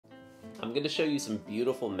I'm going to show you some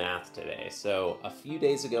beautiful math today. So a few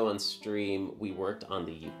days ago on stream, we worked on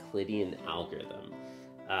the Euclidean algorithm.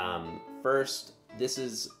 First, this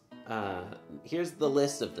is, here's the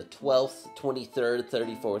list of the 12th, 23rd,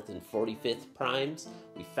 34th, and 45th primes.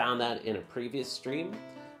 We found that in a previous stream,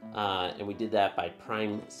 and we did that by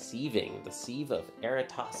prime sieving, the sieve of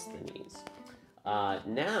Eratosthenes.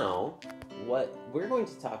 Now, what we're going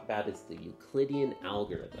to talk about is the Euclidean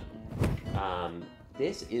algorithm.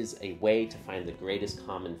 This is a way to find the greatest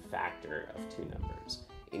common factor of two numbers.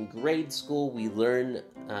 In grade school, we learn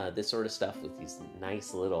this sort of stuff with these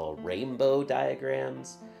nice little rainbow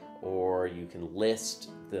diagrams, or you can list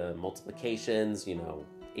the multiplications,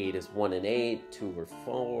 8 is 1 and 8, 2 and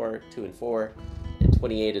 4, and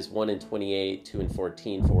 28 is 1 and 28, 2 and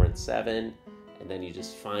 14, 4 and 7, and then you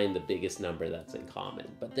just find the biggest number that's in common.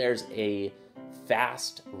 But there's a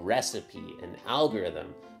fast recipe, an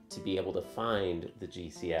algorithm, to be able to find the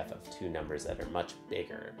GCF of two numbers that are much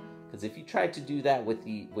bigger. Because if you try to do that with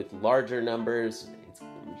larger numbers,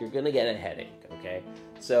 you're going to get a headache, okay?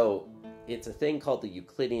 So it's a thing called the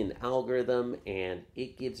Euclidean algorithm, and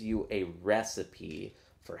it gives you a recipe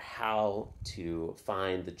for how to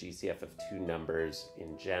find the GCF of two numbers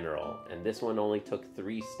in general. And this one only took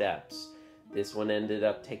 3 steps. This one ended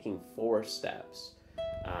up taking 4 steps.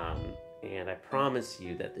 And I promise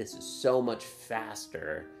you that this is so much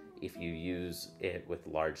faster if you use it with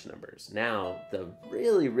large numbers. Now, the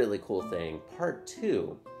really, really cool thing, part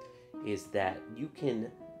 2, is that you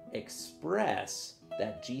can express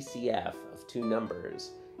that GCF of two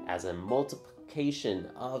numbers as a multiplication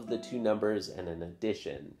of the two numbers and an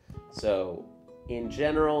addition. So, in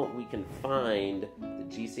general, we can find the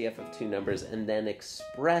GCF of two numbers and then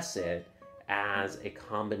express it as a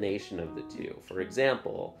combination of the two. For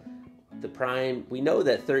example, the prime, we know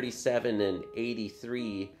that 37 and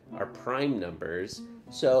 83 are prime numbers,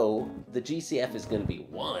 so the GCF is going to be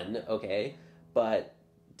 1, okay? But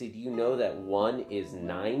did you know that 1 is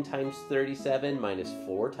 9 times 37 minus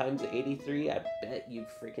 4 times 83? I bet you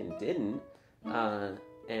freaking didn't.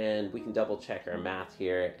 And we can double check our math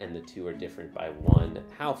here, and the two are different by 1.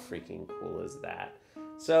 How freaking cool is that?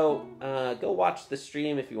 So go watch the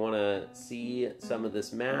stream if you want to see some of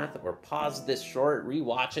this math, or pause this short,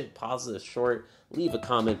 rewatch it, pause this short, leave a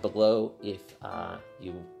comment below if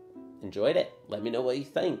you enjoyed it. Let me know what you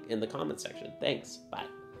think in the comment section. Thanks. Bye.